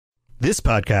This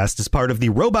podcast is part of the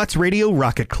Robots Radio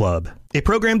Rocket Club, a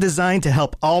program designed to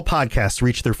help all podcasts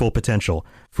reach their full potential.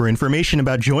 For information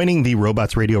about joining the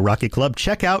Robots Radio Rocket Club,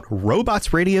 check out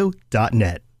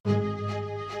robotsradio.net.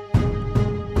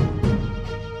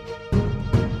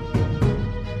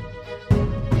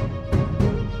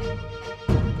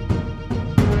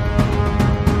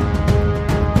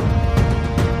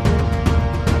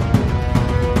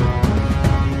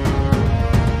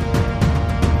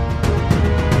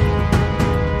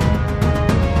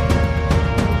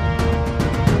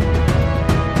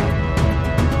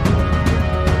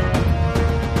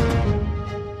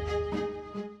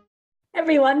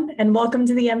 Everyone, and welcome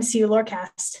to the MCU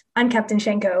Lorecast. I'm Captain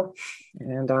Shenko.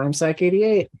 And I'm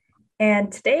Psych88.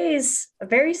 And today's a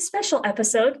very special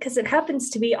episode because it happens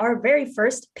to be our very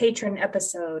first patron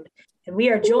episode. And we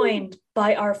are joined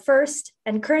by our first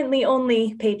and currently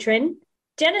only patron,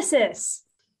 Genesis.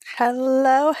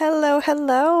 Hello.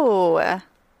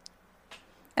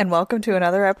 And welcome to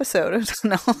another episode of the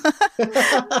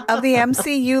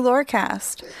MCU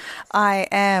Lorecast. I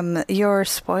am your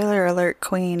spoiler alert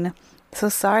queen. So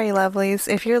sorry,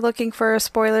 lovelies. If you're looking for a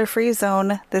spoiler-free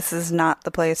zone, this is not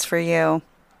the place for you.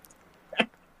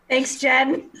 Thanks,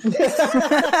 Jen.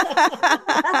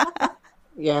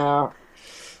 Yeah.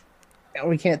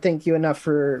 We can't thank you enough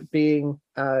for being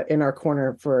in our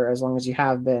corner for as long as you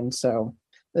have been. So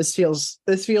this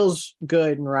feels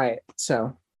good and right.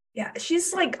 So yeah,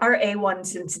 she's like our A1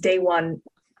 since day one.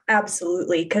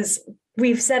 Absolutely. Because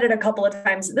we've said it a couple of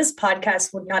times. This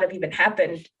podcast would not have even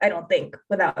happened, I don't think,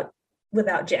 without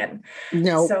Jen.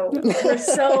 No. So we're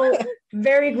so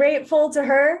very grateful to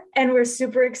her, and we're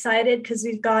super excited because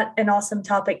we've got an awesome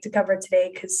topic to cover today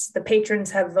because the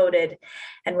patrons have voted,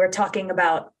 and we're talking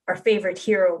about our favorite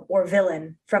hero or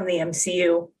villain from the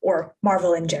MCU or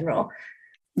Marvel in general.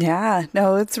 Yeah,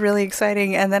 no, it's really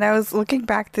exciting. And then I was looking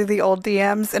back through the old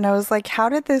DMs and I was like, how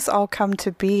did this all come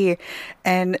to be?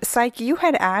 And Psych, you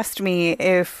had asked me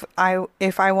if I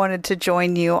wanted to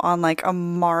join you on like a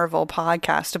Marvel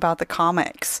podcast about the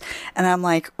comics. And I'm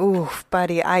like, ooh,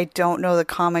 buddy, I don't know the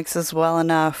comics as well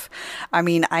enough. I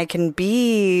mean, I can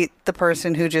be the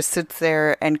person who just sits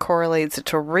there and correlates it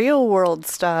to real world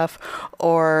stuff,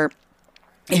 or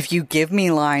if you give me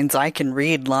lines, I can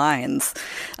read lines,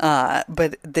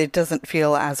 but it doesn't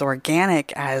feel as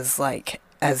organic as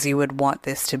you would want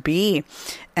this to be.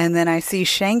 And then I see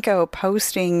Shenko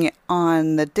posting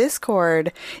on the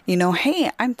Discord, hey,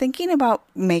 I'm thinking about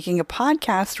making a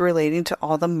podcast relating to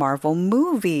all the Marvel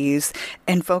movies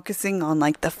and focusing on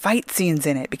like the fight scenes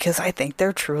in it because I think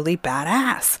they're truly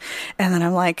badass. And then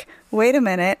I'm like, wait a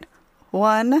minute,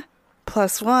 1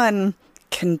 + 1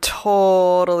 can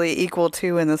totally equal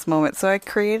 2 in this moment. So I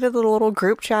created a little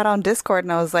group chat on Discord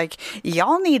and I was like,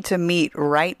 y'all need to meet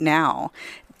right now.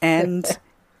 And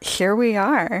here we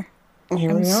are.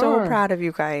 I'm so proud of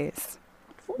you guys.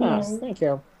 Yes, thank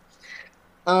you.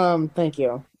 Thank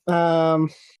you.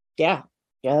 Yeah.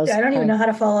 I don't even know how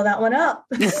to follow that one up.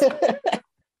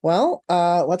 Well,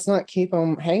 let's not keep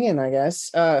them hanging, I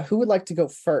guess. Who would like to go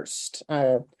first?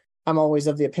 I'm always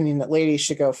of the opinion that ladies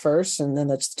should go first, and then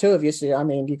it's the two of you. So, I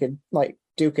mean, you could like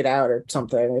duke it out or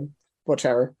something,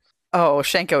 whichever. Oh,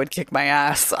 Shenko would kick my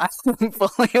ass. I'm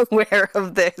fully aware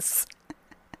of this.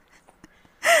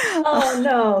 Oh,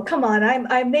 no, come on.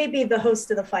 I may be the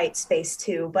host of the fight space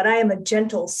too, but I am a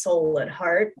gentle soul at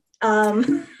heart.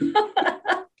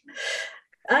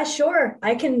 Sure,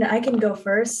 I can go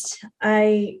first.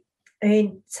 I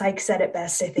mean, Psych said it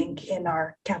best, I think, in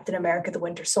our Captain America, the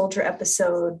Winter Soldier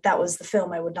episode. That was the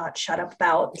film I would not shut up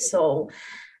about. So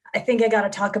I think I got to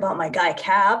talk about my guy,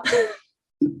 Cap.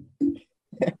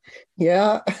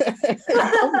 Yeah,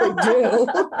 I do.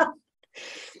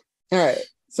 All right.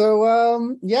 So,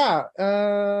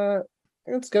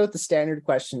 let's go with the standard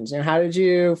questions. How did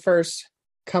you first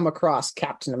come across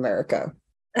Captain America?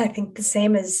 I think the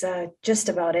same as just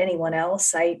about anyone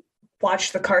else. I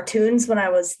watched the cartoons when I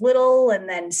was little and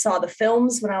then saw the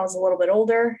films when I was a little bit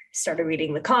older, started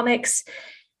reading the comics.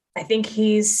 I think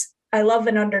I love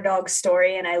an underdog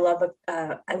story, and I love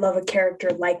a character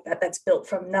like that that's built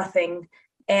from nothing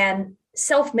and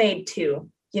self-made too,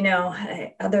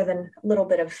 other than a little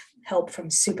bit of help from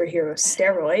superhero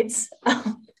steroids.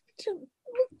 a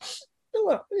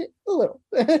little.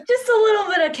 Just a little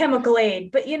bit of chemical aid,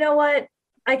 but you know what?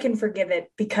 I can forgive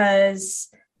it because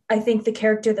I think the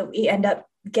character that we end up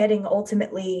getting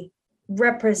ultimately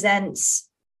represents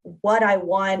what I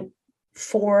want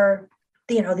for,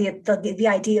 the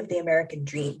idea of the American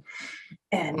dream,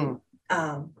 and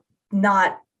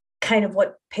not kind of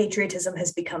what patriotism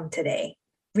has become today.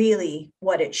 Really,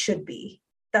 what it should be.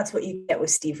 That's what you get with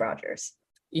Steve Rogers.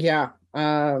 Yeah.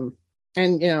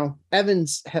 And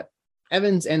Evans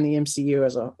and the MCU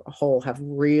as a whole have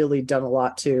really done a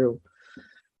lot to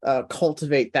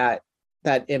cultivate that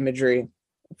imagery,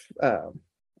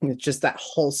 just that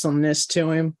wholesomeness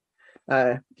to him.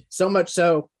 So much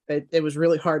so it was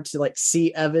really hard to like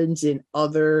see Evans in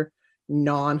other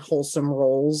non-wholesome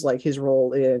roles, like his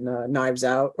role in Knives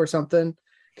Out or something,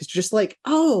 because just like,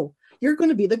 oh, you're going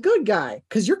to be the good guy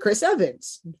because you're Chris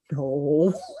Evans.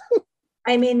 No.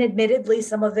 I mean, admittedly,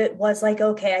 some of it was like,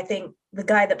 okay, I think the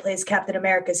guy that plays Captain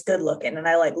America is good looking and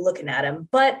I like looking at him,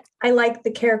 but I like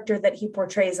the character that he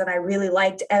portrays. And I really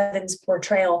liked Evans'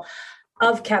 portrayal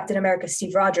of Captain America,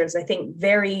 Steve Rogers. I think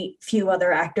very few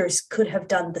other actors could have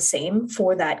done the same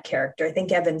for that character. I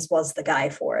think Evans was the guy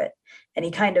for it. And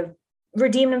he kind of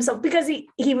redeemed himself because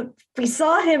we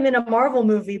saw him in a Marvel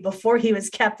movie before he was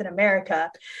Captain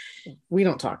America. We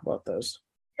don't talk about those.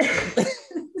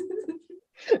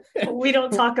 We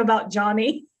don't talk about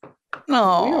Johnny.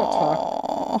 No, we don't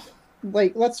talk.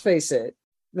 Like, let's face it,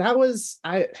 that was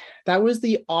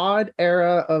the odd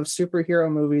era of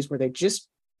superhero movies where they just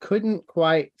couldn't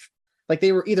quite, like,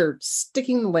 they were either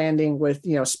sticking the landing with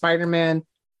Spider-Man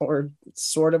or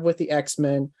sort of with the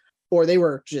X-Men, or they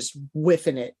were just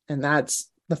whiffing it, and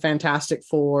that's the Fantastic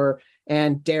Four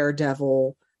and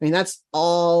Daredevil. I mean, that's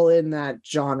all in that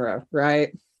genre,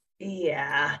 right?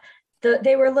 Yeah.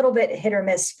 They were a little bit hit or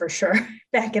miss for sure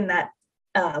back in that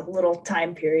little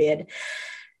time period.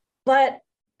 But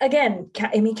again,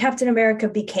 Captain America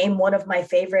became one of my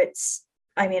favorites.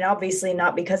 I mean, obviously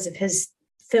not because of his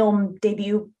film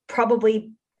debut,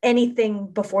 probably anything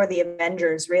before the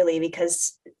Avengers, really,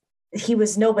 because he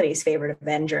was nobody's favorite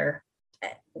Avenger.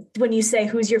 When you say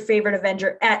who's your favorite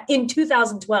Avenger in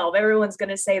 2012, everyone's going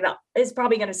to say that is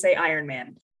probably going to say Iron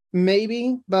Man.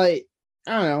 Maybe, but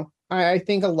I don't know. I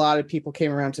think a lot of people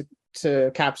came around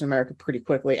to Captain America pretty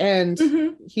quickly, and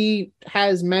he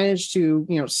has managed to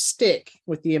stick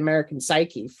with the American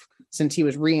psyche since he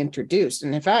was reintroduced.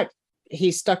 And in fact,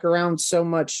 he stuck around so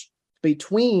much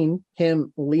between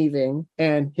him leaving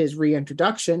and his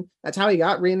reintroduction. That's how he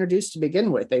got reintroduced to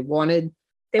begin with. They wanted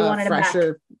fresher.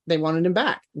 Him back. They wanted him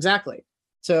back. Exactly.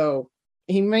 So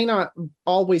he may not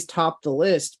always top the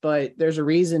list, but there's a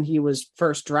reason he was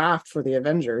first draft for the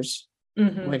Avengers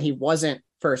when he wasn't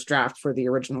first draft for the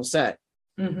original set.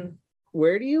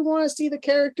 Where do you want to see the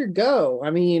character go? I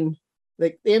mean,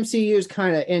 the MCU's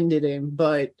kind of ended him,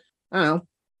 but I don't know,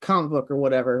 comic book or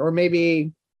whatever, or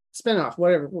maybe spinoff,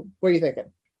 whatever. What are you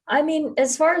thinking? I mean,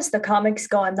 as far as the comics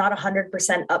go, I'm not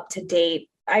 100% up to date.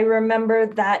 I remember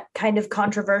that kind of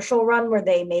controversial run where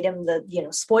they made him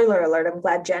spoiler alert, I'm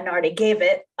glad Jen already gave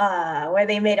it, where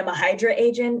they made him a Hydra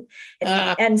agent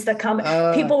and he ends the comic.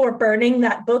 People were burning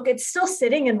that book. It's still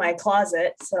sitting in my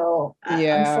closet. So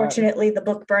unfortunately, the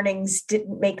book burnings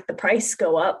didn't make the price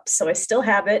go up. So I still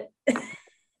have it.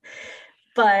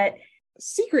 But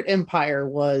Secret Empire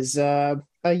was a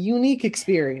unique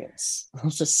experience, I'll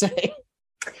just say.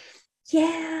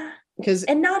 Yeah.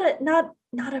 And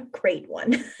not a great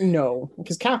one. No,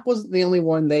 because Cap wasn't the only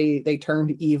one they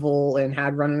turned evil and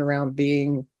had running around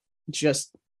being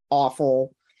just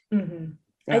awful.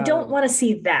 I don't want to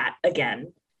see that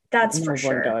again. That's for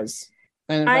sure. No one does.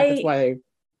 And in fact, that's why they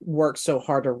worked so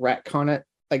hard to retcon it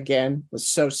again, was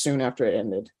so soon after it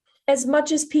ended. As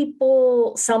much as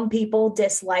some people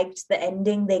disliked the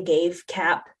ending they gave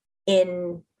Cap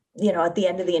in, at the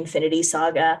end of the Infinity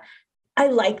Saga, I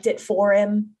liked it for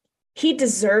him. He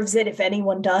deserves it if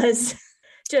anyone does.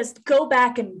 Just go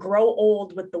back and grow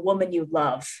old with the woman you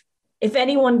love. If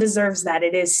anyone deserves that,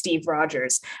 it is Steve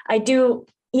Rogers. I do,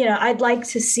 I'd like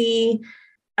to see,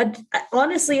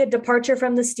 honestly, a departure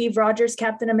from the Steve Rogers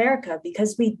Captain America,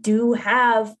 because we do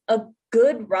have a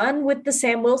good run with the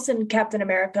Sam Wilson Captain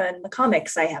America in the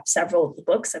comics. I have several of the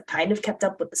books. I've kind of kept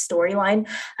up with the storyline.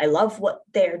 I love what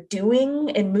they're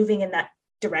doing and moving in that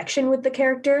direction with the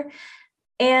character.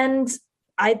 And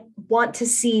I want to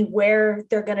see where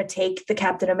they're going to take the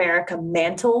Captain America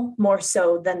mantle more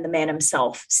so than the man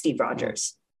himself, Steve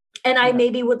Rogers. And I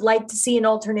maybe would like to see an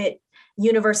alternate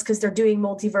universe, because they're doing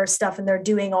multiverse stuff and they're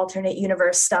doing alternate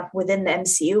universe stuff within the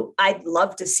MCU. I'd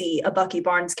love to see a Bucky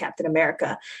Barnes Captain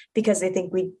America, because I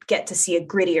think we get to see a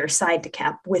grittier side to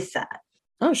Cap with that.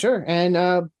 Oh, sure. And,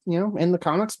 in the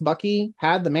comics, Bucky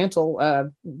had the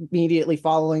mantle immediately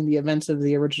following the events of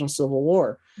the original Civil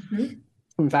War.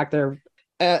 In fact,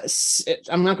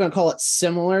 I'm not going to call it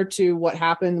similar to what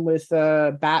happened with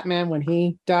Batman when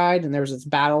he died and there was this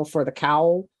battle for the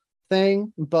cowl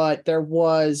thing, but there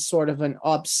was sort of an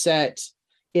upset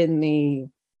in the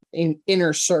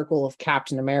inner circle of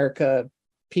Captain America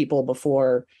people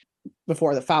before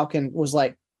the Falcon was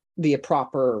like the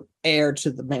proper heir to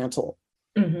the mantle.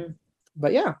 Mm-hmm.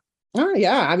 But yeah.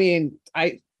 Yeah. I mean,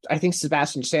 I think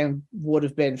Sebastian Stan would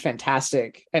have been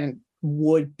fantastic and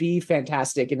would be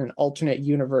fantastic in an alternate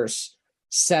universe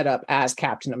setup as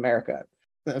Captain America.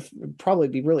 It'd probably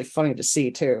be really funny to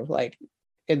see too, like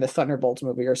in the Thunderbolts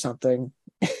movie or something.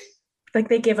 Like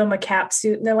they give him a cap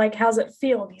suit and they're like, how's it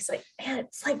feel? And he's like, man,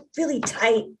 it's like really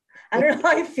tight. I don't know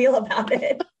how I feel about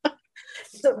it.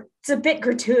 So it's a bit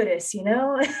gratuitous, you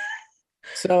know?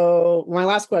 So my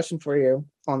last question for you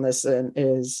on this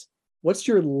is, what's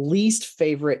your least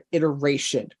favorite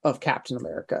iteration of Captain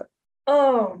America?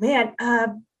 Oh man,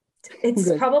 it's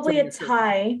Good. probably a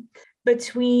tie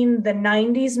between the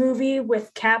 90s movie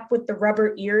with Cap with the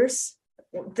rubber ears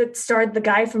that starred the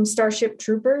guy from Starship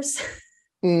Troopers.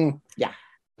 Yeah.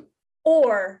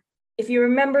 Or if you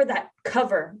remember that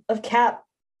cover of Cap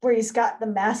where he's got the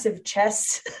massive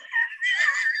chest.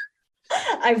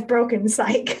 I've broken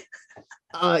Psych.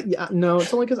 Yeah, no,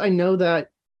 it's only because I know that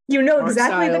you know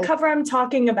exactly the cover I'm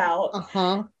talking about.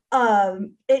 Uh-huh.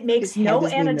 It makes no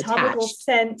anatomical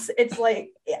sense. It's like,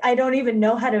 I don't even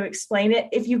know how to explain it.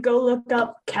 If you go look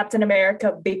up Captain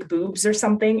America big boobs or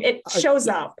something, it shows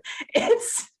up.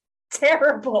 It's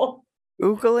terrible.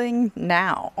 Googling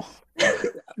now.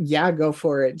 Yeah, go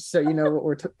for it. So you know what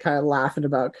we're kind of laughing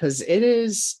about, because it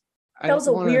is. That was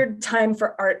a weird time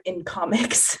for art in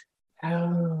comics.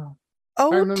 Oh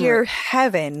dear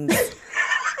heavens.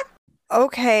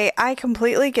 Okay, I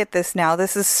completely get this now.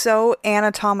 This is so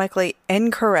anatomically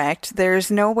incorrect.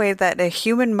 There's no way that a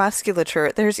human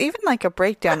musculature, there's even like a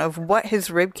breakdown of what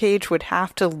his rib cage would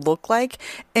have to look like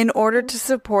in order to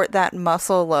support that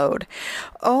muscle load.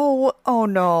 Oh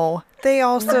no. They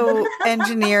also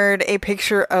engineered a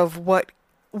picture of what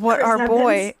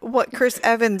Chris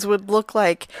Evans would look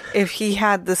like if he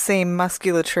had the same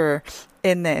musculature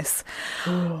in this.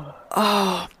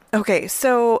 Oh, okay.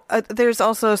 So there's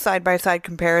also a side-by-side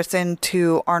comparison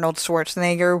to Arnold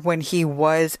Schwarzenegger when he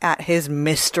was at his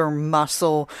Mr.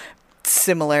 Muscle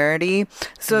similarity.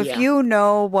 So if you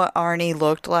know what Arnie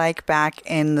looked like back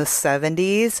in the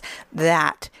 70s,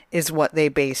 that is what they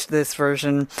based this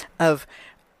version of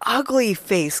ugly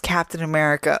face Captain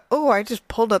America. Oh, I just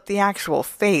pulled up the actual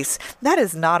face. That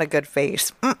is not a good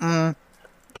face.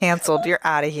 Canceled. You're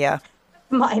out of here.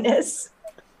 Minus.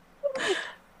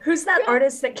 Who's that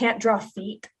artist that can't draw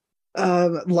feet?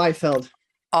 Liefeld.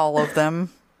 All of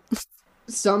them.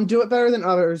 Some do it better than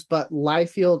others, but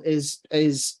Liefeld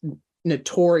is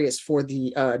notorious for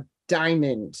the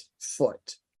diamond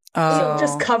foot. He'll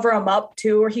just cover them up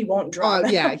too, or he won't draw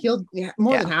them. Yeah,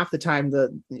 more than half the time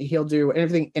he'll do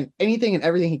anything and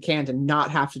everything he can to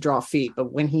not have to draw feet.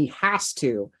 But when he has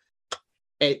to,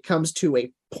 it comes to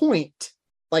a point,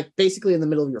 like basically in the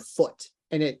middle of your foot,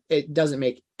 and it doesn't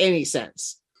make any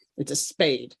sense. It's a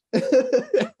spade.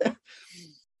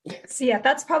 So yeah,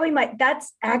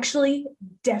 that's actually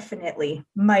definitely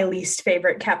my least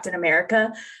favorite Captain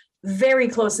America. Very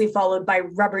closely followed by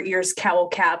Rubber Ears Cowl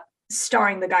Cap,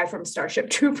 starring the guy from Starship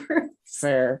Troopers.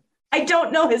 Fair. I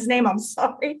don't know his name. I'm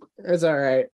sorry. It's all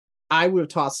right. I would have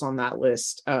tossed on that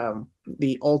list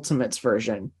the Ultimates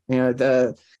version. You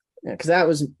know, because that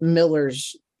was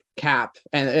Miller's Cap,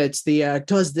 and it's the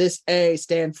does this A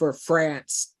stand for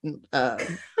France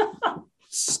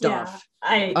stuff.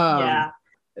 Yeah.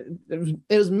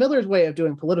 It was Miller's way of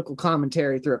doing political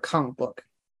commentary through a comic book.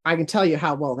 I can tell you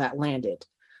how well that landed.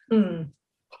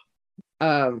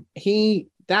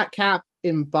 That Cap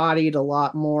embodied a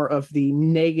lot more of the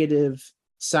negative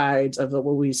sides of what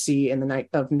we see in the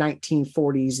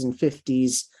 1940s and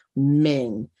 50s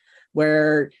men,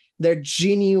 where they're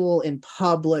genial in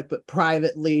public, but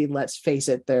privately, let's face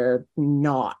it, they're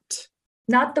not.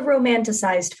 Not the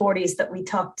romanticized 40s that we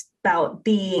talked about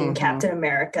being Captain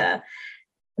America.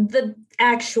 The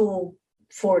actual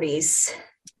 40s.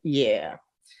 Yeah.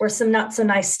 Where some not so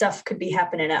nice stuff could be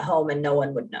happening at home and no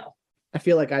one would know. I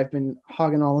feel like I've been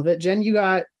hogging all of it. Jen, you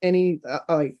got anything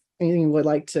you would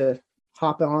like to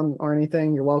hop on or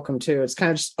anything? You're welcome to. It's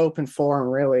kind of just open forum,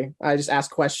 really. I just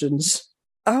ask questions.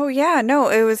 Oh yeah, no,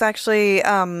 it was actually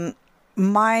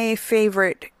my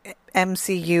favorite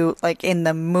MCU, like in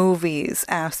the movies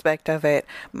aspect of it.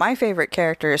 My favorite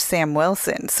character is Sam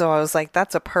Wilson, so I was like,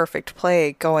 that's a perfect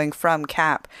play going from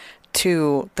Cap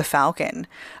to the Falcon,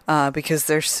 because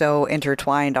they're so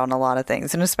intertwined on a lot of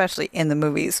things, and especially in the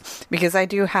movies, because I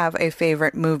do have a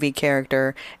favorite movie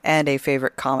character and a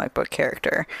favorite comic book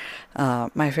character.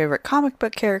 My favorite comic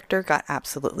book character got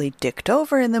absolutely dicked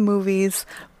over in the movies,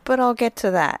 but I'll get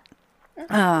to that.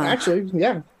 Actually,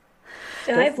 yeah.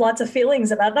 I have lots of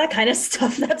feelings about that kind of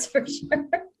stuff, that's for sure.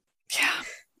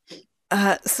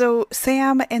 Yeah. So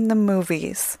Sam in the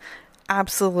movies,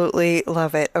 absolutely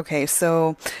love it. Okay,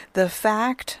 so the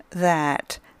fact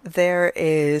that there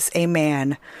is a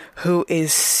man who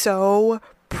is so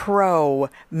pro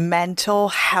mental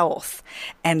health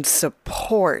and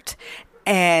support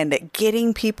and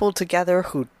getting people together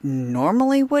who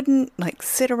normally wouldn't like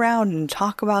sit around and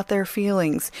talk about their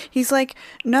feelings. He's like,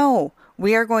 no,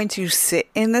 we are going to sit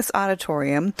in this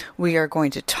auditorium. We are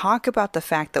going to talk about the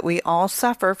fact that we all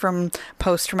suffer from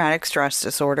post-traumatic stress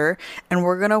disorder, and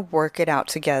we're going to work it out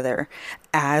together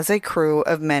as a crew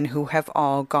of men who have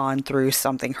all gone through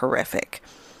something horrific.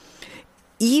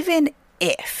 Even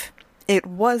if it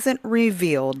wasn't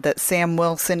revealed that Sam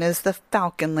Wilson is the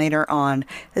Falcon later on,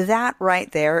 that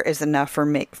right there is enough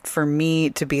for me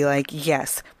to be like,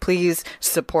 yes, please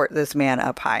support this man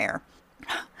up higher.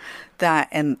 That,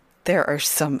 and there are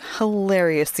some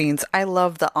hilarious scenes. I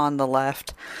love the On the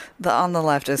Left. The On the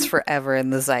Left is forever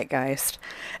in the zeitgeist.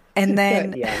 And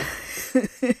then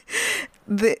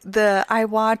I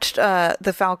watched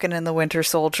The Falcon and the Winter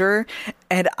Soldier,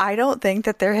 and I don't think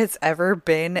that there has ever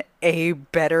been a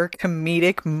better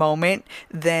comedic moment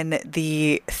than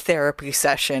the therapy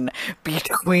session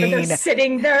between... They're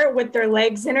sitting there with their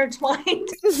legs intertwined,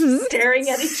 staring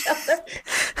at each other.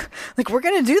 Like, we're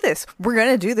going to do this. We're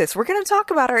going to do this. We're going to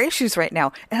talk about our issues right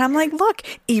now. And I'm like, look,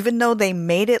 even though they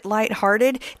made it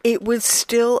lighthearted, it was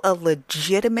still a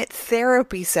legitimate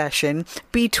therapy session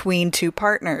between two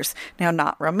partners. Now,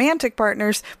 not romantic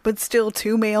partners, but still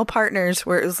two male partners,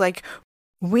 where it was like,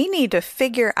 we need to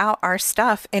figure out our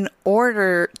stuff in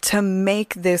order to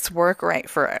make this work right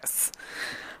for us.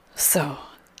 So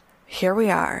here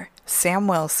we are, Sam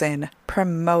Wilson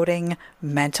promoting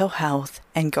mental health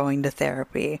and going to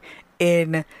therapy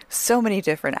in so many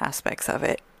different aspects of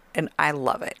it. And I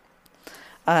love it.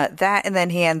 That, and then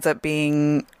he ends up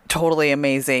being totally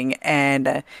amazing.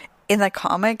 And in the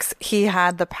comics, he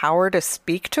had the power to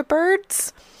speak to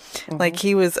birds. Mm-hmm. Like,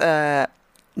 he was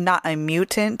not a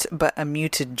mutant, but a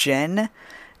mutagen.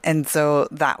 And so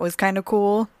that was kind of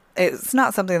cool. It's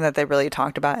not something that they really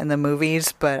talked about in the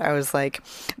movies, but I was like,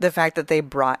 the fact that they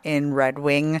brought in Red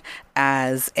Wing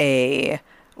as a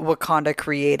Wakanda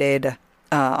created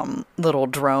little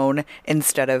drone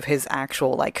instead of his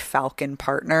actual like Falcon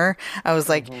partner. I was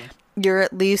like, you're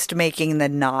at least making the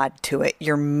nod to it.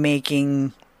 You're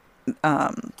making,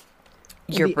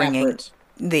 you're bringing effort.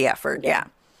 The effort. Yeah.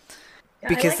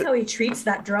 Because I like how he treats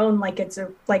that drone like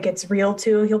it's real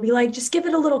too. He'll be like, just give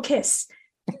it a little kiss.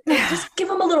 Just give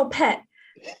him a little pet.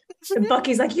 And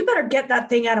Bucky's like, you better get that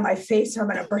thing out of my face or I'm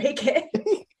going to break it.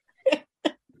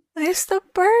 It's the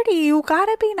birdie. You got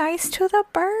to be nice to the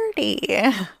birdie.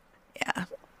 Yeah.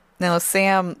 No,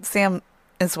 Sam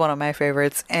is one of my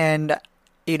favorites. And,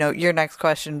 you know, your next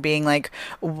question being like,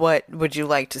 what would you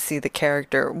like to see the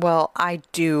character? Well, I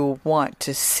do want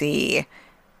to see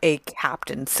a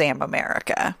Captain Sam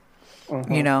America,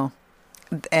 you know,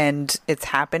 and it's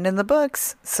happened in the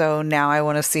books. So now I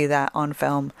want to see that on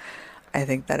film. I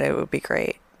think that it would be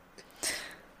great.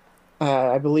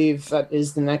 I believe that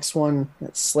is the next one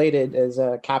that's slated as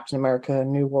Captain America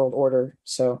New World Order.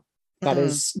 So that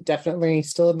is definitely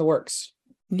still in the works.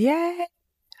 Yeah.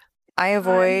 I'm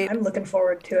looking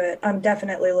forward to it. I'm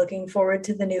definitely looking forward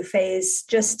to the new phase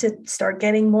just to start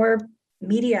getting more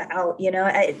media out. You know,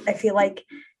 I feel like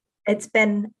it's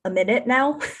been a minute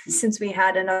now since we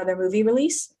had another movie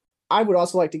release. I would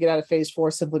also like to get out of Phase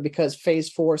 4 simply because Phase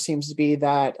 4 seems to be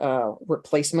that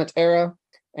replacement era.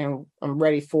 And I'm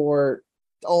ready for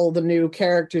all the new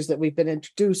characters that we've been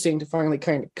introducing to finally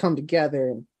kind of come together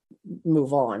and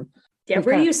move on. Yeah,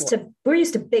 we're used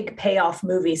to big payoff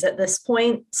movies at this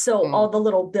point. So all the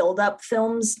little build-up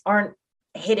films aren't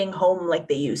hitting home like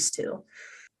they used to.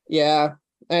 Yeah,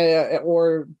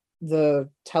 or the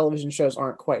television shows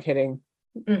aren't quite hitting.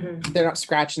 They're not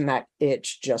scratching that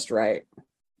itch just right.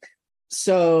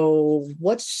 So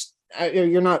you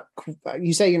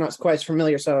say you're not quite as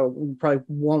familiar, so you probably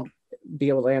won't be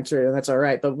able to answer it, and that's all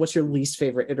right. But what's your least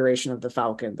favorite iteration of the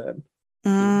Falcon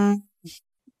then?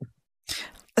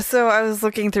 So I was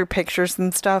looking through pictures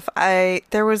and stuff.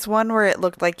 There was one where it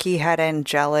looked like he had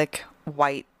angelic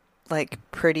white, like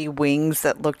pretty wings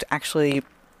that looked actually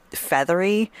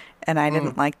feathery, and I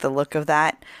didn't like the look of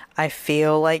that. I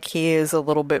feel like he is a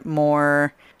little bit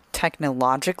more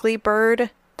technologically bird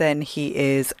than he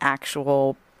is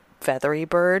actual feathery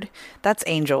bird. That's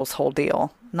Angel's whole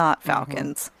deal, not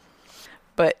Falcon's.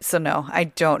 But so no, I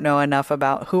don't know enough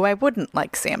about who I wouldn't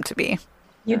like Sam to be.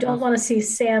 You don't want to see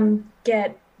Sam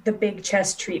get the big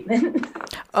chest treatment.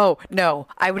 Oh, no,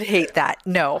 I would hate that.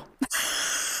 No.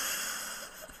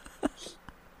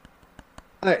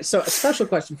 All right, so a special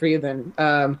question for you then.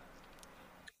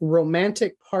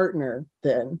 Romantic partner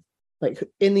then. Like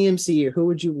in the MCU, who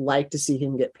would you like to see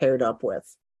him get paired up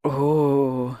with?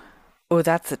 Oh,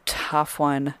 that's a tough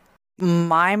one.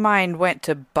 My mind went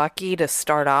to Bucky to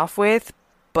start off with,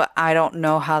 but I don't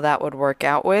know how that would work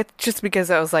out with, just because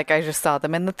I was like, I just saw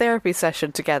them in the therapy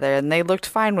session together and they looked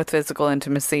fine with physical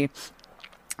intimacy.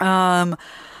 But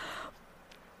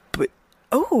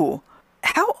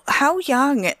how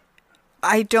young?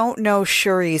 I don't know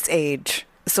Shuri's age,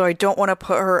 so I don't want to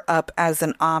put her up as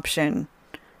an option.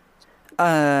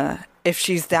 If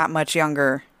she's that much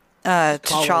younger.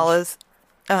 T'Challa's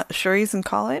Shuri's in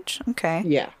college? Okay.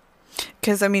 Yeah.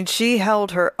 Because, I mean, she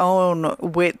held her own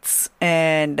wits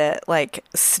and, like,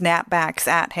 snapbacks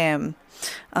at him,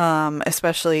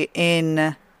 especially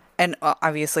in... And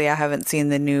obviously, I haven't seen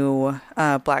the new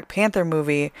Black Panther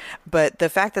movie, but the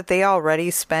fact that they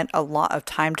already spent a lot of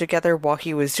time together while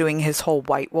he was doing his whole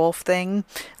White Wolf thing,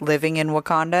 living in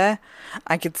Wakanda,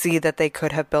 I could see that they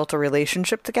could have built a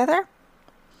relationship together,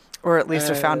 or at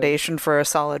least a foundation for a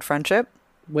solid friendship.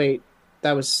 Wait,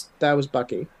 that was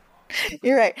Bucky.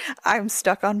 You're right. I'm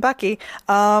stuck on Bucky.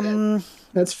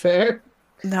 That's fair.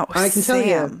 No, I can Sam. tell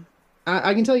you.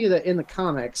 I can tell you that in the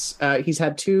comics, he's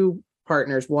had two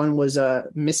partners. One was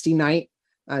Misty Knight.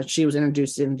 She was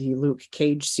introduced in the Luke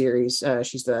Cage series.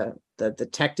 She's the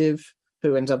detective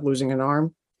who ends up losing an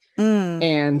arm.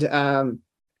 And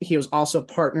he was also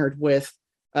partnered with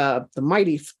the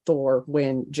mighty Thor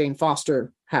when Jane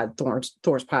Foster had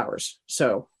Thor's powers.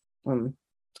 So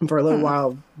for a little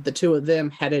while, the two of them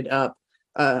headed up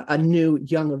a new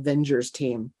Young Avengers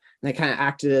team. And they kind of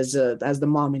acted as the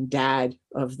mom and dad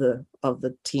of the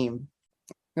team.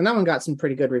 And that one got some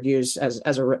pretty good reviews as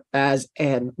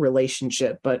an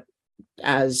relationship. But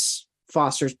as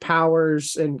Foster's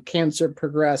powers and cancer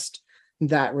progressed,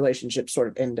 that relationship sort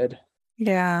of ended.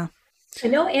 Yeah. I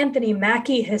know Anthony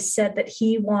Mackie has said that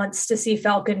he wants to see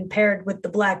Falcon paired with the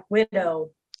Black Widow,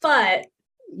 but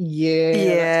that's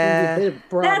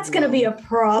going to be a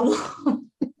problem.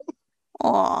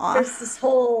 Aww. There's this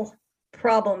whole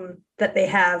problem that they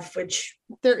have, which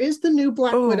there is the new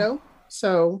Black Widow.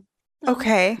 So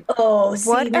okay. Oh, see,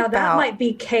 what now about... that might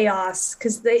be chaos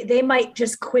because they might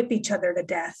just quip each other to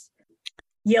death.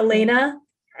 Yelena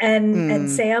and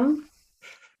Sam.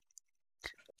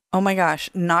 Oh my gosh,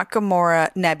 not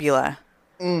Gamora, Nebula.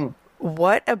 Mm.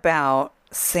 What about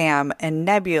Sam and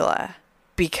Nebula?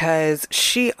 Because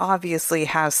she obviously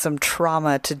has some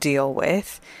trauma to deal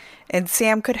with, and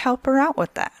Sam could help her out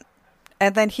with that.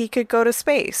 And then he could go to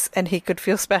space, and he could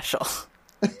feel special.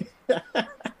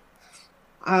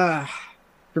 For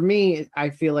me,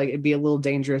 I feel like it'd be a little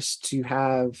dangerous to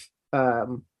have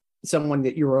someone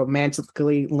that you're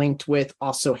romantically linked with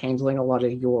also handling a lot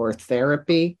of your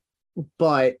therapy.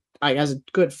 But as a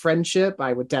good friendship,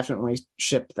 I would definitely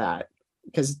ship that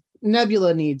because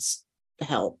Nebula needs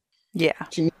help. Yeah.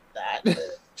 She needs that.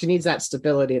 She needs that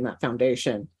stability and that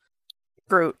foundation.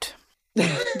 Groot.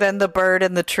 Then the bird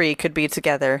and the tree could be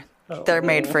together. Oh. They're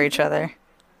made for each other.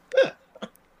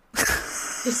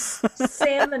 Just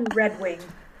Sam and Redwing.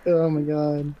 Oh my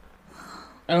god.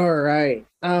 All right.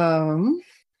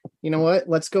 You know what?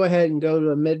 Let's go ahead and go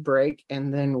to a mid-break,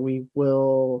 and then we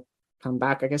will come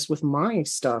back, I guess, with my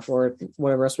stuff or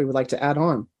whatever else we would like to add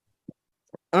on.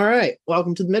 All right.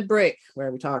 Welcome to the mid-break,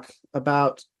 where we talk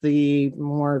about the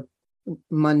more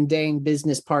mundane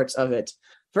business parts of it.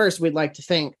 First, we'd like to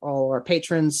thank all our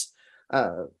patrons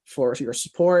for your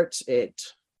support. It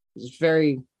is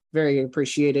very, very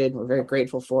appreciated. We're very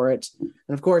grateful for it. And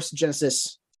of course,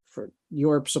 Genesis, for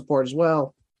your support as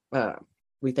well.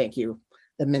 We thank you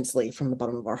immensely from the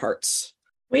bottom of our hearts.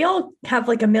 We all have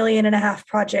like 1.5 million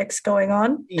projects going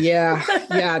on.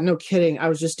 Yeah, no kidding. I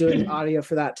was just doing the audio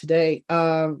for that today.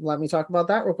 Let me talk about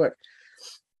that real quick.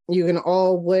 You can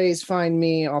always find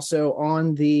me also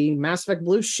on the Mass Effect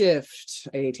Blue Shift,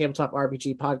 a tabletop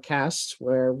RPG podcast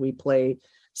where we play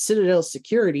Citadel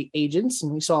security agents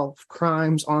and we solve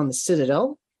crimes on the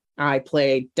Citadel. I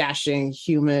play dashing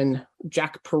human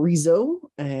Jack Parizo,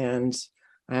 and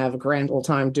I have a grand old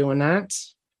time doing that.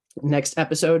 Next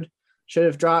episode should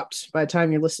have dropped by the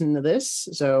time you're listening to this,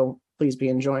 so please be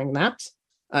enjoying that.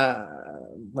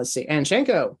 Let's see. And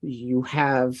Shanko, you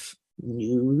have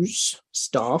news,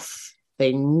 stuff,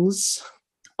 things.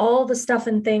 All the stuff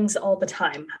and things all the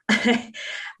time.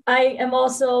 I am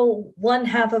also one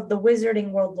half of the Wizarding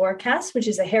World Lorecast, which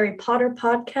is a Harry Potter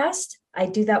podcast. I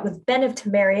do that with Ben of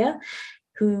Temeria,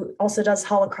 who also does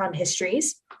Holocron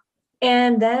Histories.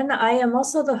 And then I am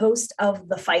also the host of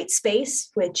The Fight Space,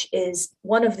 which is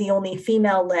one of the only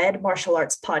female-led martial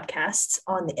arts podcasts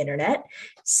on the internet.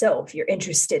 So if you're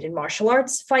interested in martial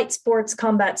arts, fight sports,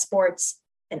 combat sports,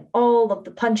 and all of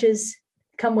the punches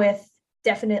come with,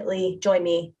 definitely join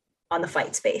me on the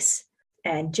fight space.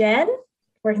 And Jen,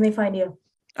 where can they find you?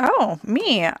 Oh,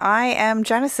 me. I am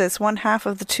Genesis, one half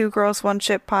of the Two Girls, One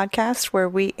Ship podcast, where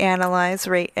we analyze,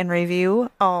 rate, and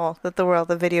review all that the world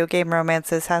of video game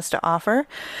romances has to offer.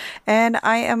 And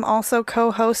I am also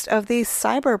co-host of the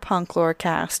Cyberpunk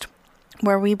Lorecast,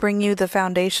 where we bring you the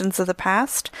foundations of the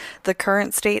past, the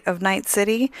current state of Night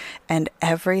City, and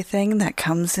everything that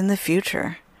comes in the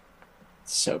future.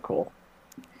 So cool.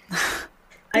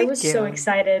 I was so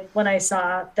excited when I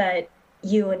saw that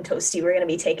you and Toasty were going to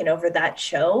be taking over that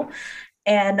show.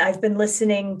 And I've been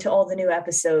listening to all the new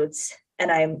episodes,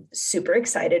 and I'm super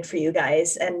excited for you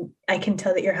guys. And I can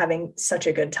tell that you're having such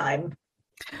a good time.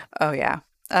 Oh,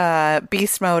 yeah.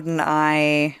 Beast Mode and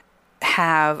I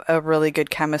have a really good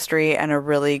chemistry and a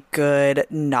really good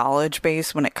knowledge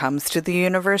base when it comes to the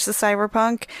universe of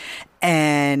Cyberpunk.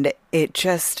 And it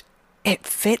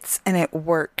fits and it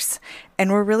works.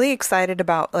 And we're really excited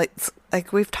about,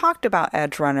 like we've talked about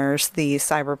Edge Runners, the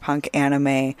Cyberpunk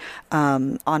anime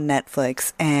on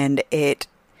Netflix, and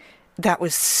that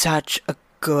was such a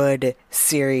good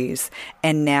series.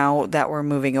 And now that we're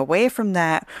moving away from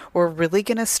that, we're really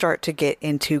going to start to get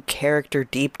into character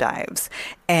deep dives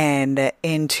and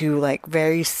into like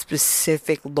very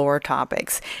specific lore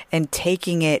topics and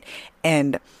taking it,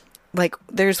 and like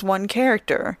there's one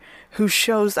character who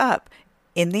shows up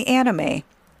in the anime,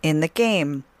 in the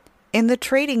game, in the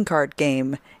trading card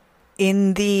game,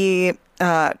 in the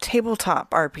tabletop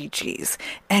RPGs.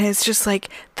 And it's just like,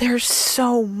 there's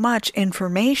so much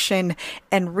information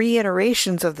and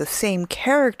reiterations of the same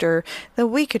character that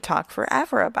we could talk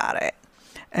forever about it.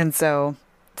 And so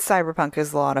Cyberpunk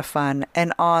is a lot of fun.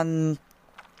 And on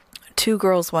Two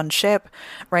Girls, One Ship,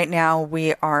 right now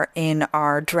we are in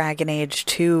our Dragon Age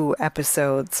 2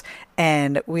 episodes,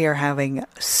 and we are having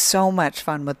so much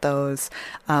fun with those.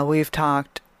 We've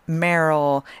talked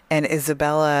Meryl and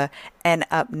Isabella, and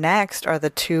up next are the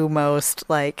two most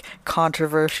like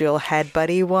controversial head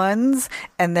buddy ones,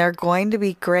 and they're going to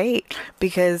be great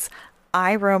because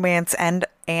I romance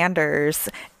Anders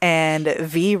and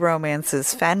V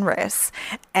romances Fenris,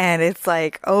 and it's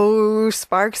like, oh,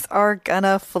 sparks are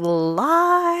gonna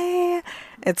fly.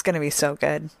 It's gonna be so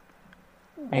good.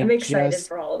 I'm excited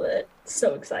for all of it.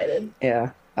 So excited.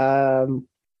 Yeah.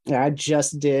 I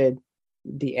just did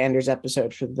the Anders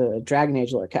episode for the Dragon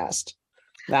Age Lorecast.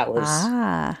 That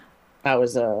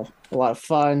was a lot of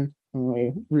fun.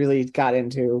 We really got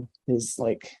into his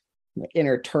like the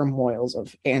inner turmoils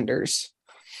of Anders.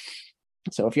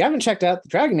 So if you haven't checked out the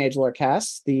Dragon Age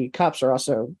Lorecast, the cops are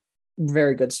also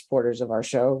very good supporters of our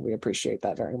show. We appreciate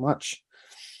that very much.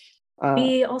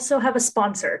 We also have a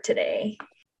sponsor today.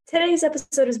 Today's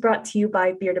episode is brought to you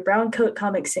by Bearded Brown Coat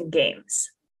Comics and Games.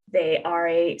 They are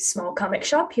a small comic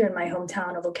shop here in my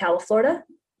hometown of Ocala, Florida.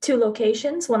 2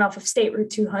 locations, one off of State Route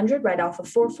 200, right off of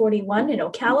 441 in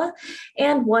Ocala,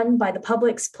 and one by the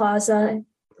Publix Plaza,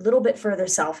 a little bit further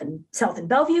south in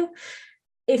Bellevue.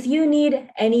 If you need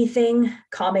anything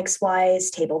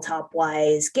comics-wise,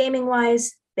 tabletop-wise,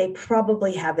 gaming-wise, they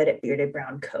probably have it at Bearded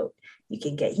Brown Coat. You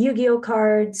can get Yu-Gi-Oh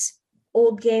cards,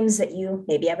 old games that you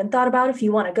maybe haven't thought about. If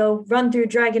you want to go run through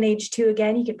Dragon Age 2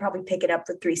 again, you could probably pick it up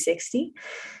for $360.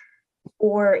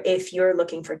 Or if you're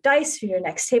looking for dice for your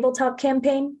next tabletop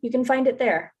campaign, you can find it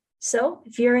there. So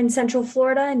if you're in Central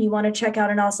Florida and you want to check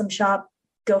out an awesome shop,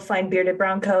 go find Bearded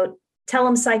Brown Coat. Tell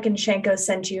them Syke and Shanko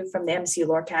sent you from the MCU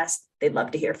Lorecast. They'd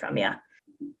love to hear from you.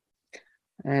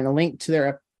 And a link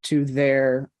to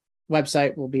their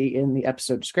website will be in the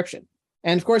episode description.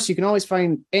 And of course, you can always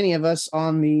find any of us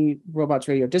on the Robots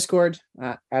Radio Discord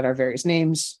at our various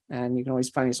names. And you can always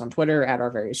find us on Twitter at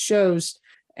our various shows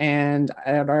and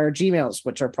at our Gmails,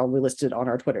 which are probably listed on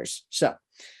our Twitters. So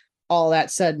all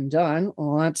that said and done,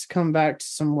 let's come back to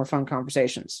some more fun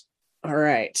conversations. All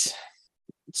right.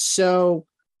 So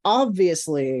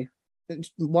obviously,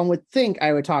 one would think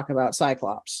I would talk about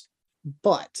Cyclops,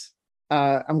 but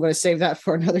I'm going to save that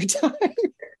for another time.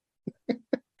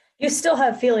 You still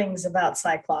have feelings about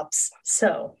Cyclops,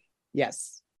 so.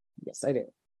 Yes, I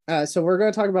do. So we're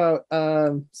going to talk about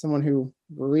someone who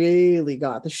really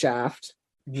got the shaft.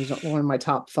 He's one of my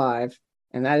top 5,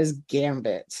 and that is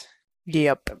Gambit.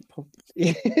 Yep.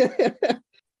 The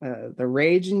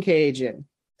Raging Cajun.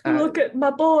 Look at my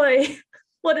boy.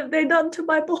 What have they done to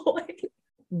my boy?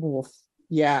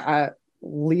 Yeah,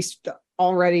 least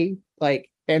already,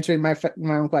 like, answering my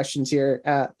own questions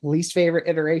here. Least favorite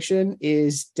iteration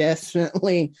is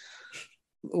definitely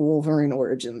Wolverine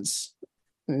Origins.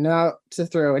 Not to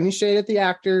throw any shade at the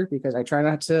actor, because I try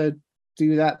not to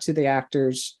do that to the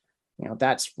actors. You know,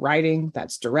 that's writing,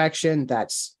 that's direction,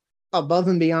 that's above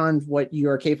and beyond what you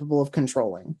are capable of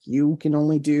controlling. You can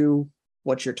only do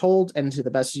what you're told and to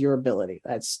the best of your ability.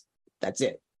 That's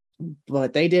it.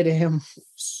 But they did him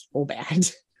so bad.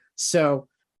 So,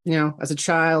 as a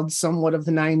child, somewhat of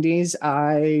the 90s,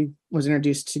 I was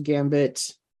introduced to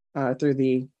Gambit through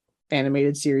the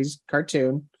animated series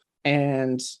cartoon.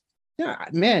 And yeah,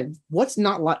 man, what's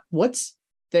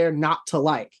there not to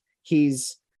like?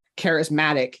 He's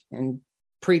charismatic and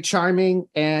pretty charming,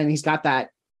 and he's got that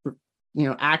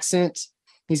accent.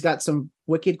 He's got some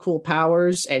wicked cool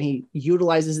powers, and he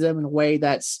utilizes them in a way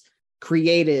that's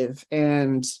creative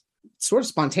and sort of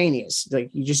spontaneous. Like,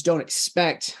 you just don't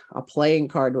expect a playing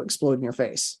card to explode in your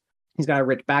face. He's got a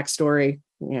rich backstory,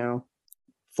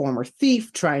 former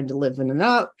thief trying to live in and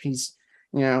up. He's,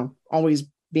 always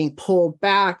being pulled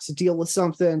back to deal with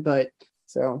something. But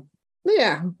so,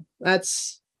 yeah,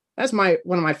 that's one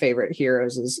of my favorite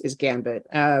heroes is Gambit.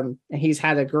 And he's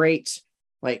had a great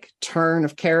turn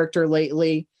of character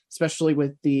lately, especially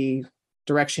with the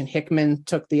direction Hickman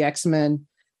took the X-Men.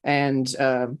 And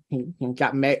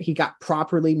he got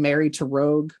properly married to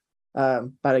Rogue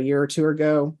about a year or two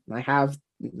ago. I have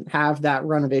that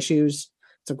run of issues.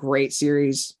 It's a great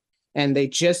series, and they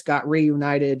just got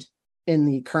reunited in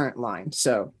the current line.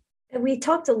 So, and we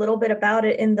talked a little bit about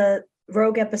it in the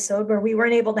Rogue episode where we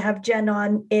weren't able to have Jen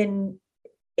on in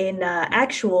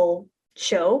actual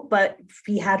show, but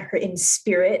we had her in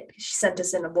spirit. She sent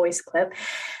us in a voice clip.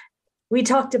 We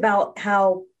talked about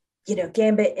how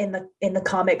Gambit in the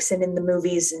comics and in the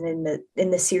movies and in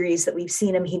the series that we've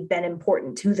seen him, he'd been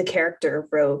important to the character of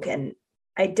Rogue. And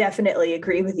I definitely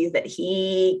agree with you that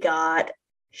he got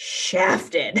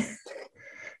shafted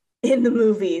in the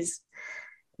movies.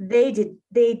 They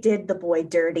did the boy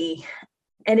dirty.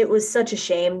 And it was such a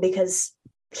shame because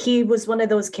he was one of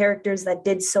those characters that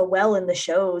did so well in the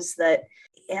shows that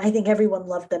I think everyone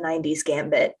loved the 90s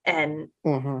Gambit. And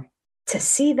to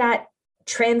see that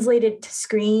translated to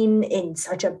screen in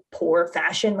such a poor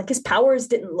fashion, his powers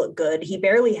didn't look good. He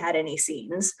barely had any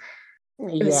scenes.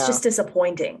 It was just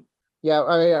disappointing. Yeah,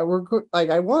 we're good.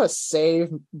 I want to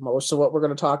save most of what we're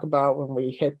going to talk about when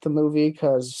we hit the movie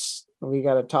because we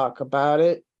got to talk about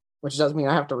it, which doesn't mean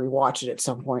I have to rewatch it at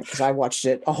some point because I watched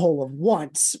it a whole of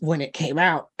once when it came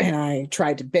out, and I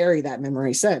tried to bury that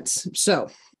memory since. So,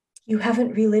 you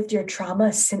haven't relived your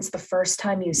trauma since the first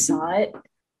time you saw it?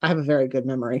 I have a very good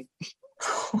memory.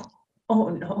 Oh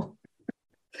no.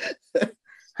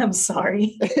 I'm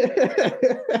sorry.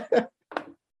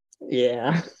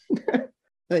 Yeah.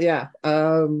 But yeah.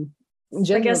 I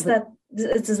guess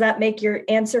does that make your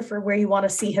answer for where you want to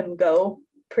see him go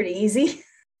pretty easy?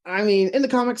 I mean, in the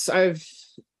comics, I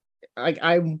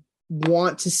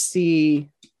want to see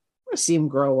him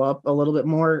grow up a little bit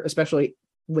more, especially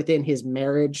within his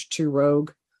marriage to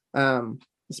Rogue.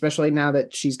 Especially now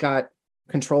that she's got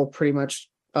control pretty much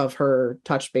of her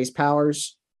touch-based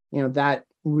powers. That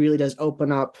really does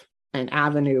open up an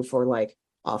avenue for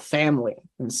a family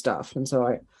and stuff. And so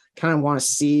I kind of want to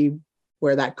see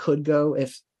where that could go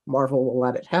if Marvel will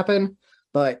let it happen.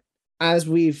 But as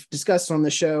we've discussed on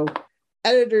the show,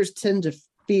 editors tend to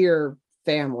fear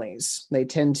families. They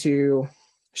tend to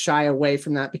shy away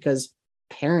from that because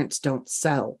parents don't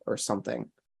sell or something.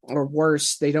 Or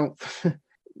worse,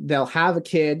 they'll have a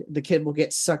kid, the kid will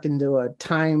get sucked into a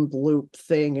time loop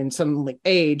thing and suddenly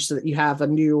age so that you have a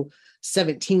new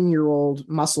 17-year-old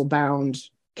muscle-bound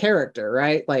character,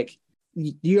 right?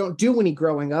 You don't do any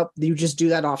growing up. You just do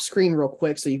that off screen real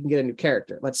quick so you can get a new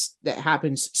character. That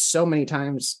happens so many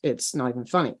times, it's not even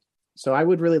funny. So I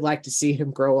would really like to see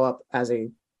him grow up as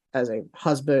a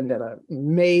husband and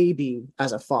maybe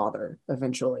as a father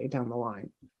eventually down the line.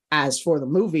 As for the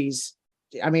movies,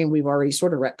 I mean, we've already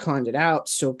sort of retconned it out.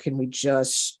 So can we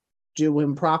just do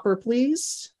him proper,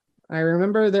 please? I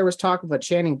remember there was talk of a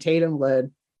Channing Tatum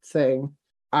led thing.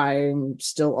 I'm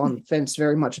still on the fence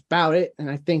very much about it,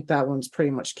 and I think that one's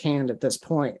pretty much canned at this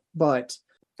point. But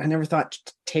I never thought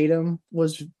Tatum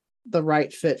was the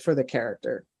right fit for the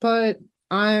character. But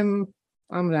I'm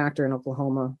an actor in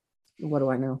Oklahoma. What do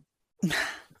I know?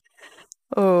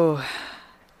 Oh,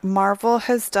 Marvel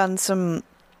has done some...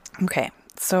 Okay,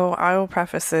 so I will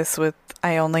preface this with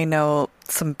I only know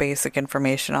some basic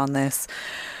information on this.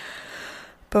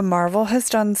 But Marvel has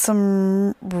done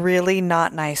some really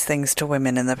not nice things to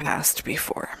women in the past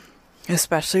before.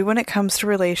 Especially when it comes to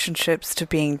relationships, to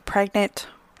being pregnant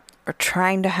or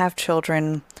trying to have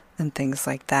children and things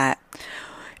like that.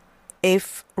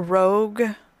 If Rogue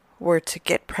were to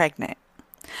get pregnant,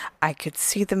 I could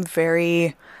see them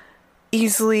very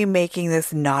easily making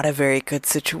this not a very good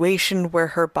situation where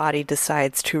her body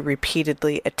decides to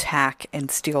repeatedly attack and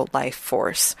steal life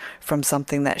force from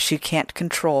something that she can't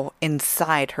control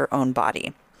inside her own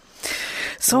body.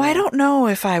 So I don't know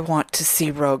if I want to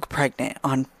see Rogue pregnant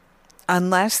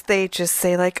unless they just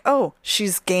say like, oh,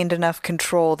 she's gained enough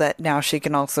control that now she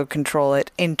can also control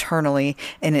it internally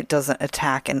and it doesn't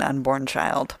attack an unborn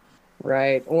child.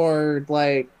 Right. Or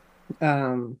like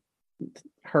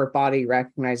her body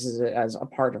recognizes it as a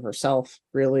part of herself,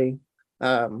 really.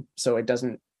 So it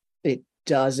doesn't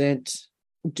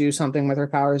do something with her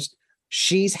powers.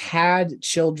 She's had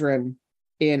children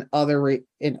in other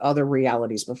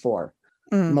realities before.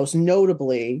 Most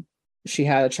notably, she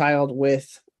had a child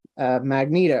with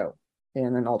Magneto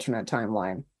in an alternate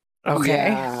timeline. Okay.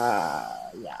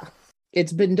 Yeah.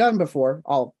 It's been done before,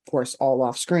 of course, all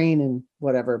off screen and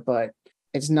whatever, but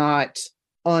it's not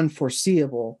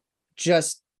unforeseeable.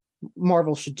 Just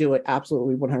Marvel should do it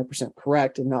absolutely 100%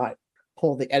 correct and not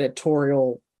pull the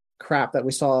editorial crap that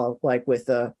we saw like with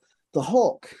the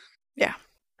Hulk. Yeah.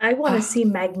 I want to see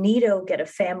Magneto get a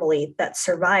family that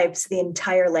survives the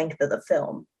entire length of the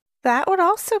film. That would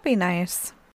also be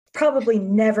nice. Probably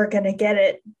never going to get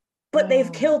it, but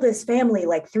they've killed his family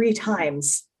like 3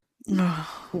 times.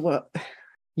 Well,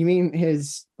 you mean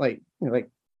his like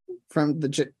from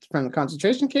the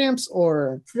concentration camps,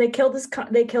 or so they killed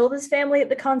his family at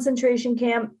the concentration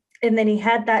camp, and then he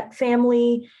had that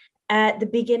family at the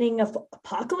beginning of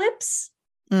Apocalypse.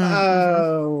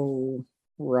 Oh,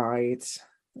 right.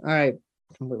 I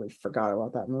completely forgot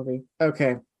about that movie.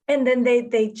 Okay. And then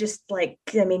they just like,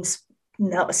 I mean,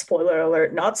 not spoiler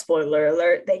alert, not spoiler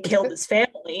alert, they killed his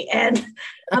family. And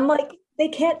I'm like, they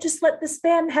can't just let this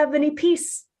man have any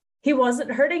peace. He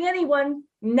wasn't hurting anyone.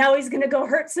 Now he's going to go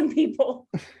hurt some people.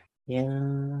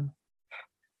 Yeah.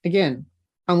 Again,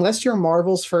 unless you're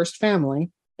Marvel's first family,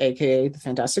 aka the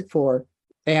Fantastic Four,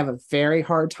 they have a very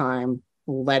hard time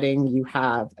letting you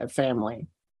have a family.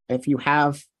 If you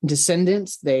have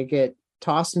descendants, they get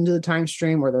tossed into the time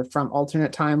stream where they're from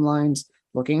alternate timelines.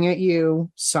 Looking at you,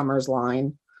 Summer's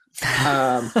line.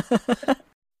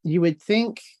 You would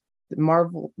think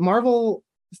Marvel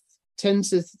tends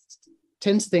to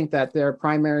think that their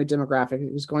primary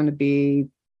demographic is going to be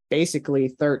basically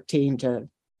 13 to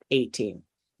 18.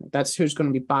 That's who's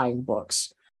going to be buying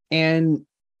books. And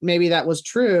maybe that was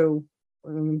true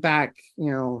back,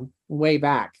 way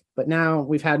back. But now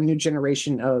we've had a new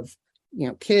generation of,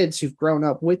 kids who've grown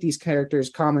up with these characters,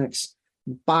 comics,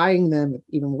 buying them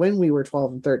even when we were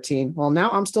 12 and 13. Well, now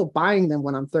I'm still buying them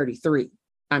when I'm 33.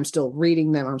 I'm still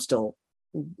reading them. I'm still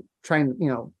trying,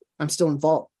 I'm still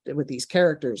involved with these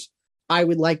characters. I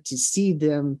would like to see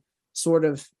them sort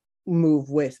of move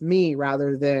with me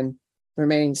rather than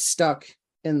remaining stuck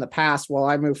in the past while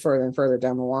I move further and further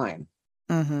down the line.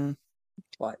 Mm-hmm.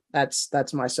 But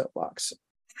that's my soapbox.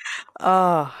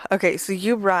 Oh, okay. So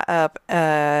you brought up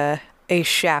a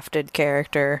shafted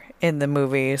character in the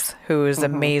movies who is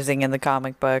amazing in the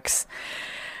comic books.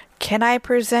 Can I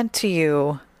present to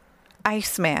you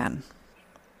Iceman?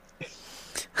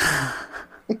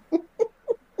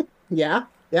 Yeah.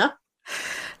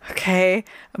 Okay,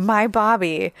 my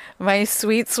Bobby, my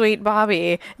sweet, sweet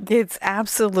Bobby gets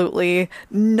absolutely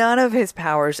none of his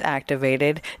powers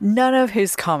activated, none of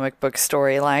his comic book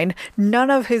storyline, none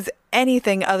of his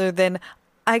anything other than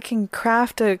I can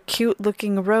craft a cute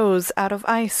looking rose out of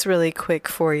ice really quick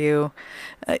for you.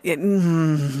 Here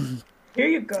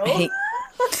you go.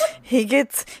 He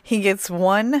gets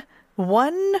one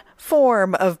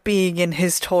form of being in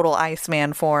his total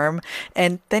Iceman form,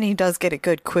 and then he does get a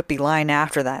good quippy line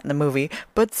after that in the movie,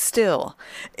 but still,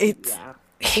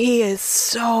 he is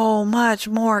so much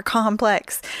more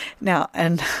complex. Now,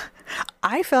 and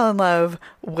I fell in love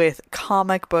with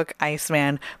comic book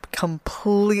Iceman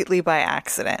completely by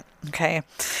accident, okay?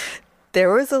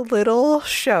 There was a little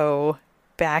show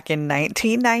back in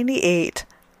 1998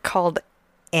 called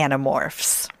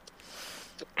Animorphs.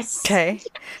 Okay.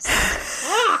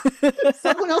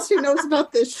 Someone else who knows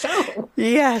about this show.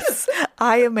 Yes,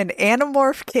 I am an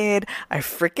Animorph kid. I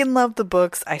freaking love the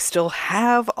books. I still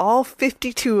have all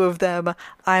 52 of them.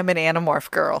 I'm an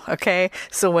Animorph girl, okay?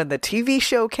 So when the TV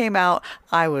show came out,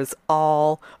 I was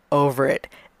all over it.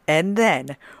 And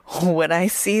then when I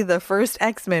see the first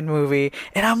X-Men movie,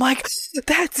 and I'm like,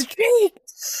 that's Jake!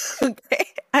 Okay,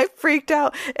 I freaked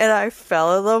out and I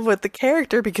fell in love with the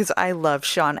character because I love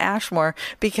Shawn Ashmore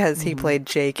because he played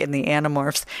Jake in the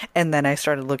Animorphs, and then I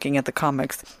started looking at the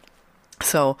comics.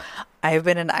 So I've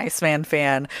been an Iceman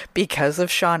fan because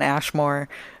of Shawn Ashmore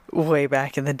way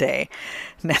back in the day.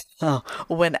 Now,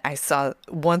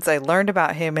 once I learned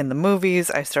about him in the movies,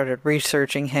 I started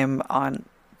researching him on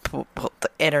the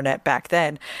internet back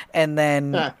then, and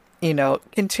then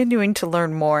continuing to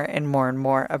learn more and more and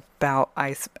more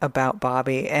about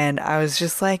Bobby. And I was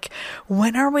just like,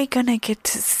 when are we gonna get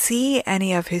to see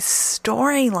any of his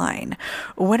storyline?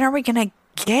 When are we gonna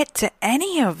get to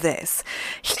any of this?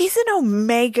 He's an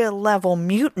Omega level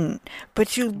mutant,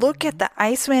 but you look at the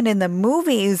Iceman in the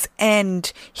movies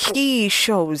and he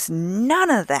shows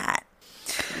none of that.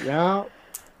 Yeah.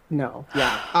 No.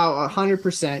 Yeah. Oh,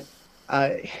 100%.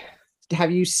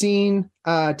 Have you seen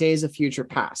Days of Future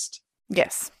Past?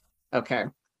 Yes. Okay.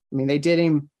 I mean, they did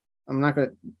him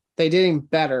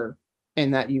better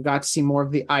in that you got to see more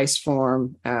of the ice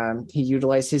form. He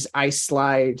utilized his ice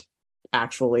slide,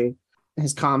 actually.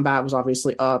 His combat was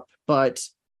obviously up, but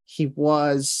he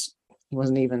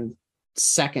wasn't even the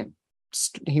second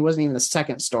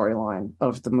storyline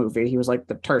of the movie. He was like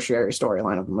the tertiary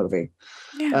storyline of the movie.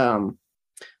 Yeah.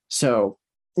 So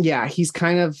yeah, he's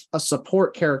kind of a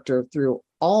support character through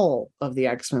all of the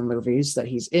X-Men movies that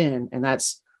he's in, and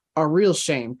that's a real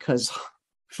shame because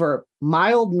for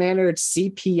mild-mannered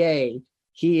CPA,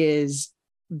 he is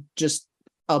just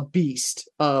a beast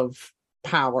of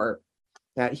power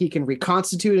that he can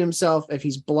reconstitute himself if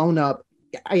he's blown up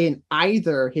in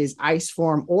either his ice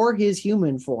form or his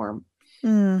human form.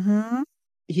 Mm-hmm.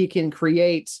 He can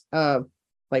create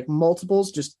like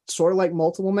multiples, just sort of like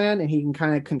Multiple Man, and he can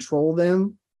kind of control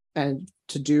them and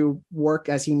to do work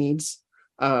as he needs.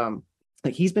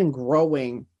 Like he's been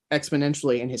growing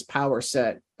exponentially in his power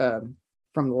set for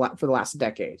the last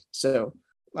decade. So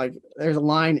like there's a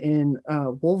line in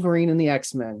Wolverine and the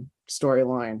X-Men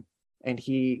storyline, and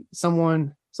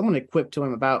someone equipped to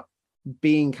him about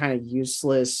being kind of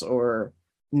useless or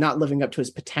not living up to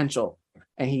his potential,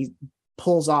 and he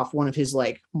pulls off one of his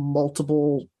like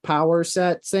multiple power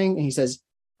set thing, and he says,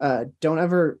 don't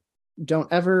ever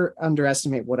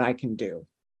underestimate what I can do.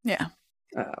 Yeah.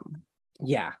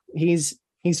 Yeah, he's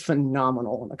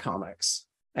phenomenal in the comics.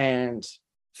 And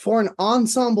for an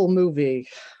ensemble movie,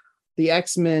 the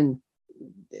X-Men,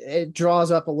 it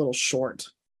draws up a little short,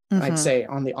 I'd say,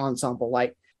 on the ensemble.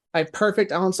 Like a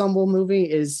perfect ensemble movie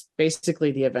is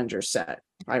basically the Avengers set,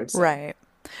 I would say. Right.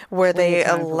 Where they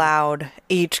allowed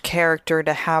each character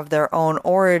to have their own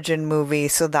origin movie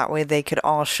so that way they could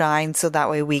all shine, so that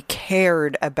way we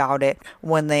cared about it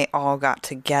when they all got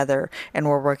together and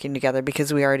were working together,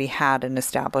 because we already had an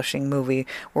establishing movie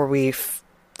where we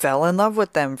fell in love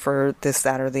with them for this,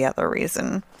 that, or the other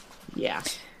reason. Yeah.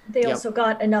 They also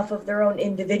got enough of their own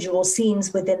individual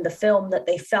scenes within the film that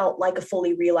they felt like a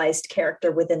fully realized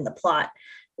character within the plot.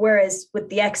 Whereas with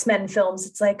the X-Men films,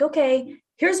 it's like, okay,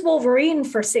 here's Wolverine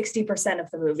for 60%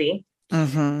 of the movie.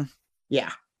 Mm-hmm.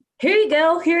 Yeah. Here you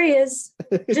go. Here he is.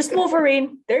 Just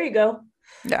Wolverine. There you go.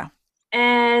 Yeah.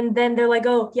 And then they're like,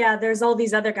 oh, yeah, there's all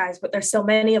these other guys, but there's so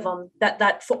many of them that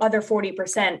other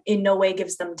 40% in no way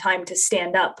gives them time to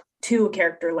stand up to a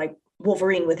character like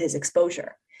Wolverine with his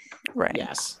exposure. Right.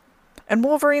 Yes. And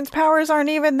Wolverine's powers aren't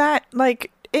even that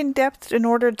like in depth in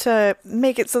order to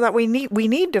make it so that we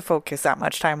need to focus that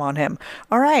much time on him.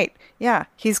 All right. Yeah,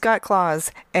 he's got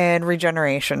claws and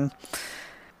regeneration.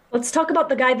 Let's talk about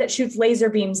the guy that shoots laser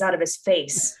beams out of his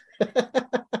face.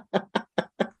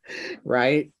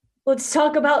 Right. Let's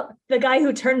talk about the guy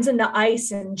who turns into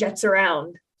ice and jets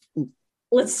around.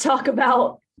 Let's talk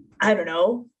about, I don't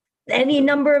know, any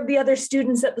number of the other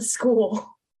students at the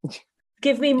school.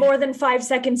 Give me more than 5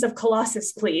 seconds of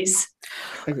Colossus, please.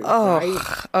 Oh,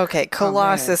 right? Okay.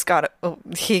 Colossus got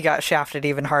shafted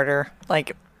even harder.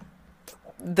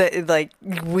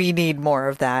 We need more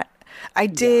of that. I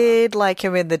did like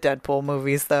him in the Deadpool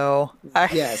movies, though.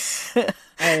 Yes.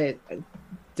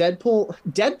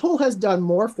 Deadpool has done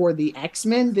more for the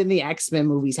X-Men than the X-Men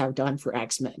movies have done for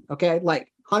X-Men. Okay,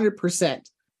 like 100%.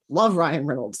 Love Ryan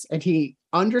Reynolds, and he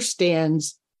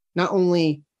understands not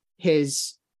only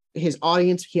his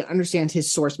audience, he understands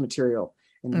his source material,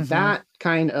 and that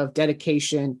kind of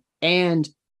dedication and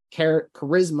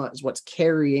charisma is what's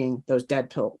carrying those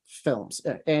Deadpool films,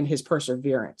 and his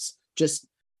perseverance. Just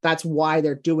that's why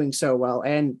they're doing so well.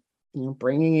 And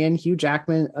bringing in Hugh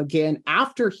Jackman again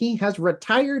after he has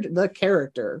retired the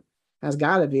character has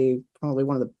got to be probably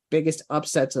one of the biggest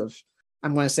upsets of,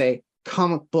 I'm going to say,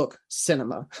 comic book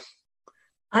cinema.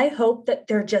 I hope that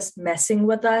they're just messing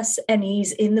with us and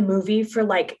he's in the movie for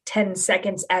like 10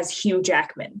 seconds as Hugh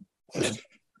Jackman.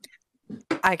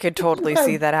 I could totally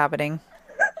see that happening.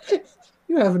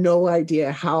 You have no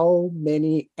idea how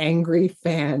many angry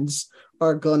fans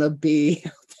are going to be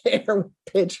there with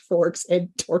pitchforks and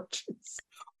torches.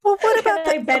 Well, what about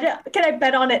Can I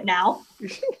bet on it now?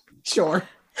 Sure.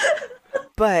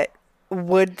 But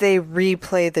would they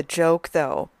replay the joke,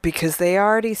 though? Because they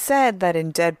already said that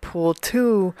in Deadpool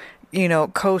 2,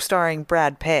 co-starring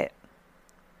Brad Pitt.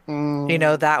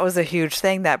 That was a huge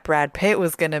thing, that Brad Pitt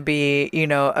was going to be,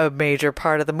 a major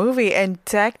part of the movie. And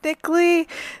technically,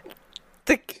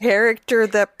 the character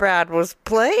that Brad was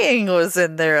playing was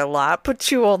in there a lot, but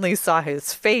you only saw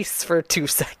his face for 2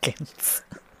 seconds.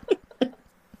 I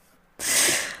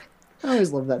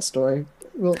always love that story.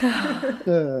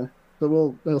 But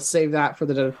we'll save that for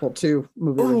the Deadpool 2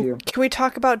 movie review. Can we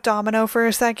talk about Domino for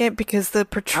a second? Because the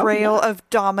portrayal of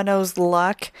Domino's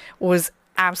luck was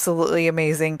absolutely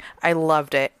amazing. I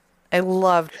loved it. I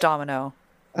loved Domino.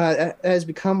 It has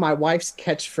become my wife's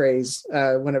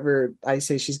catchphrase whenever I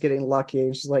say she's getting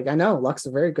lucky. She's like, I know, luck's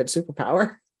a very good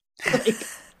superpower. Like,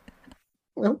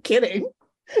 no kidding.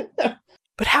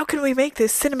 But how can we make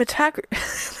this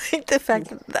cinematography? The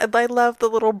fact that I love the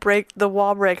little break, the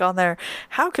wall break on there.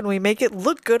 How can we make it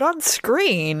look good on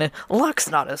screen? Luck's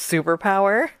not a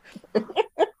superpower.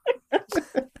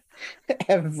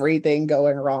 Everything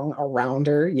going wrong around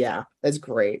her. Yeah, that's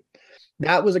great.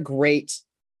 That was a great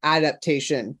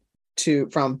adaptation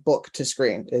from book to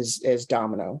screen is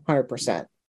Domino, 100%.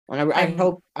 And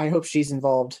I hope she's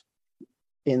involved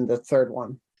in the third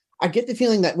one. I get the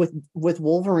feeling that with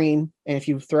Wolverine, and if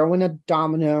you throw in a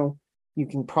Domino, you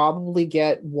can probably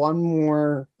get one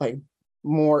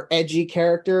more edgy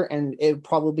character, and it would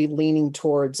probably be leaning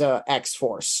towards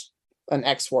X-Force, an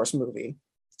X-Force movie.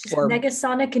 Just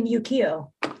Negasonic and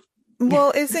Yukio.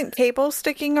 Well, isn't Cable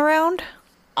sticking around?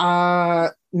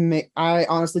 I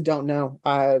honestly don't know.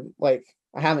 I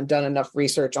haven't done enough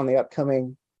research on the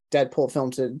upcoming Deadpool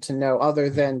film to know, other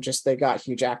than just they got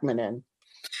Hugh Jackman in.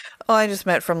 Oh, I just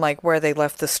meant from where they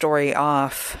left the story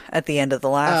off at the end of the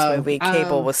last movie.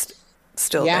 Cable was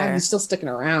still there. Yeah, he's still sticking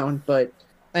around,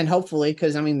 and hopefully,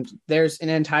 because there's an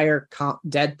entire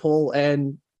Deadpool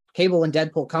and Cable and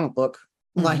Deadpool comic book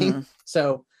line,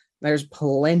 so there's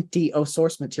plenty of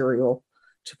source material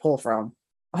to pull from.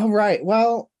 All right,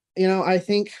 well, I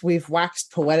think we've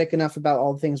waxed poetic enough about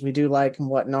all the things we do like and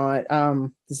whatnot.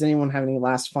 Does anyone have any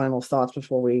last final thoughts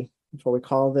before we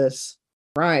call this?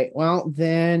 Right. Well,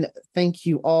 then thank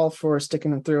you all for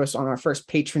sticking through us on our first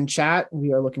patron chat.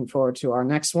 We are looking forward to our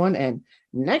next one. And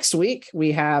next week,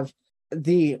 we have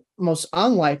the most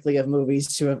unlikely of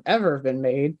movies to have ever been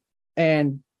made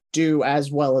and do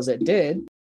as well as it did,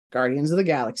 Guardians of the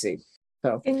Galaxy.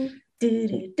 So. Hey.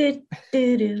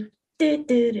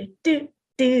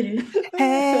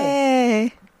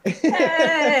 Hey.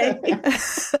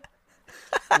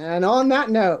 And on that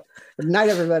note, good night,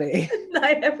 everybody. Good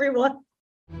night, everyone.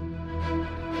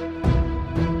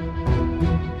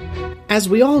 As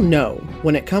we all know,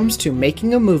 when it comes to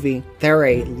making a movie, there are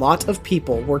a lot of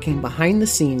people working behind the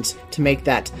scenes to make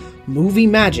that movie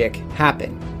magic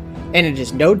happen. And it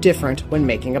is no different when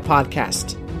making a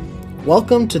podcast.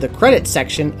 Welcome to the credits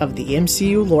section of the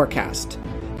MCU Lorecast.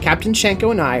 Captain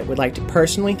Shanko and I would like to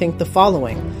personally thank the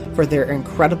following for their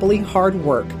incredibly hard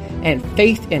work and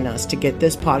faith in us to get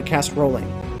this podcast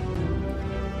rolling.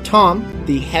 Tom,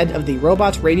 the head of the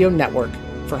Robots Radio Network,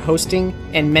 for hosting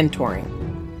and mentoring.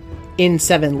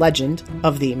 In7 Legend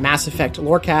of the Mass Effect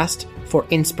Lorecast for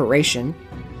inspiration.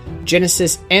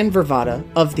 Genesis and Vervada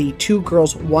of the Two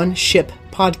Girls One Ship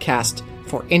podcast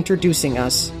for introducing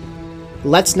us.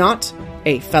 Let's Not,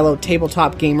 a fellow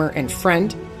tabletop gamer and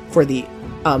friend, for the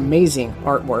amazing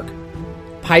artwork.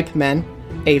 Pipe Men,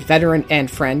 a veteran and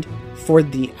friend, for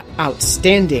the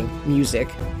outstanding music.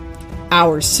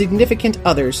 Our significant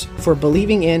others for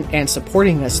believing in and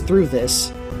supporting us through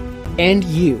this. And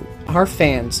you, our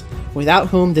fans, without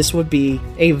whom this would be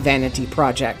a vanity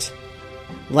project.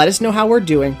 Let us know how we're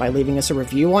doing by leaving us a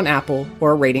review on Apple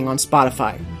or a rating on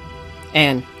Spotify.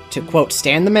 And, to quote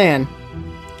Stan the Man,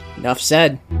 enough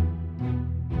said.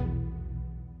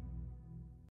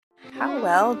 How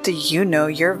well do you know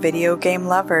your video game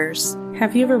lovers?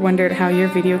 Have you ever wondered how your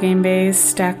video game bays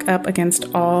stack up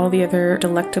against all the other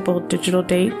delectable digital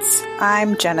dates?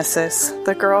 I'm Genesis,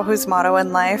 the girl whose motto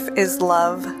in life is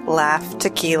love, laugh,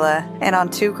 tequila. And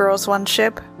on Two Girls One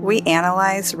Ship, we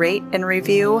analyze, rate, and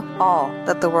review all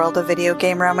that the world of video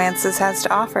game romances has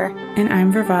to offer. And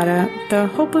I'm Vervada, the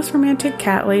hopeless romantic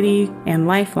cat lady and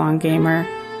lifelong gamer.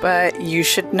 But you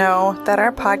should know that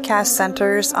our podcast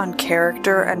centers on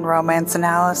character and romance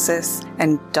analysis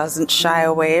and doesn't shy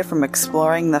away from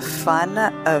exploring the fun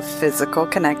of physical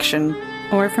connection.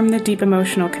 Or from the deep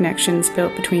emotional connections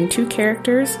built between two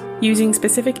characters, using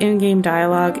specific in-game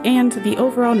dialogue and the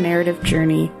overall narrative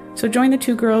journey. So join the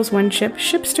Two Girls One Ship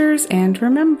shipsters, and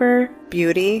remember,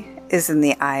 beauty is in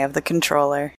the eye of the controller.